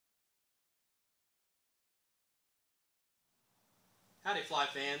Howdy fly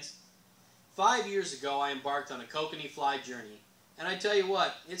fans. 5 years ago I embarked on a kokanee fly journey, and I tell you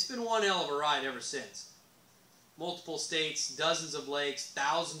what, it's been one hell of a ride ever since. Multiple states, dozens of lakes,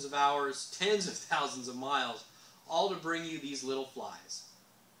 thousands of hours, tens of thousands of miles, all to bring you these little flies.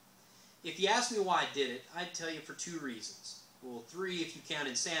 If you ask me why I did it, I'd tell you for two reasons. Well, three if you count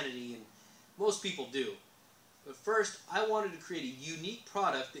insanity, and most people do. But first, I wanted to create a unique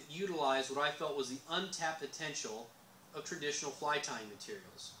product that utilized what I felt was the untapped potential of traditional fly tying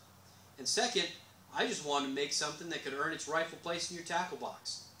materials. And second, I just wanted to make something that could earn its rightful place in your tackle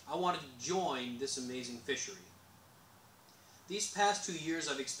box. I wanted to join this amazing fishery. These past 2 years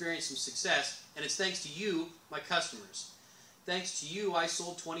I've experienced some success, and it's thanks to you, my customers. Thanks to you, I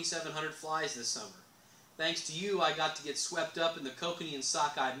sold 2,700 flies this summer. Thanks to you, I got to get swept up in the kokanee and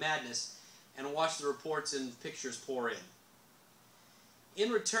sockeye madness and watch the reports and pictures pour in. In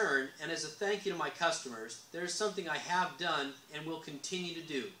return, and as a thank you to my customers, there is something I have done and will continue to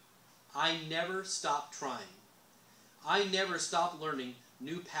do. I never stop trying. I never stop learning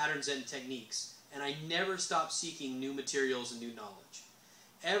new patterns and techniques, and I never stop seeking new materials and new knowledge.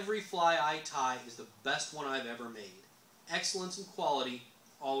 Every fly I tie is the best one I've ever made. Excellence and quality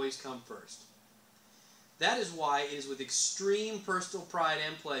always come first. That is why it is with extreme personal pride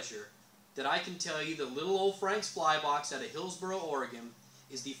and pleasure that I can tell you that little old Frank's Fly Box out of Hillsboro, Oregon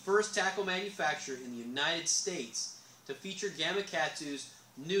is the first tackle manufacturer in the United States to feature Gamakatsu's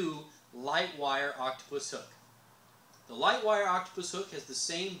new Lightwire Octopus hook. The Lightwire Octopus hook has the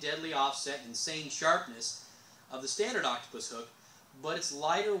same deadly offset and same sharpness of the standard octopus hook, but its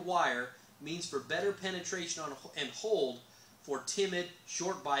lighter wire means for better penetration and hold for timid,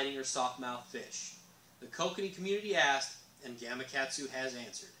 short-biting, or soft-mouthed fish. The kokanee community asked, and Gamakatsu has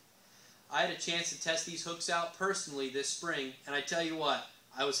answered. I had a chance to test these hooks out personally this spring, and I tell you what,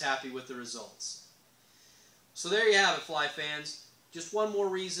 I was happy with the results. So there you have it, fly fans. Just one more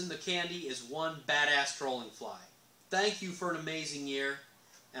reason the candy is one badass trolling fly. Thank you for an amazing year,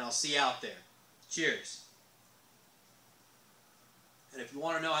 and I'll see you out there. Cheers. And if you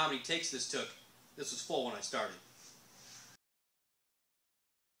want to know how many takes this took, this was full when I started.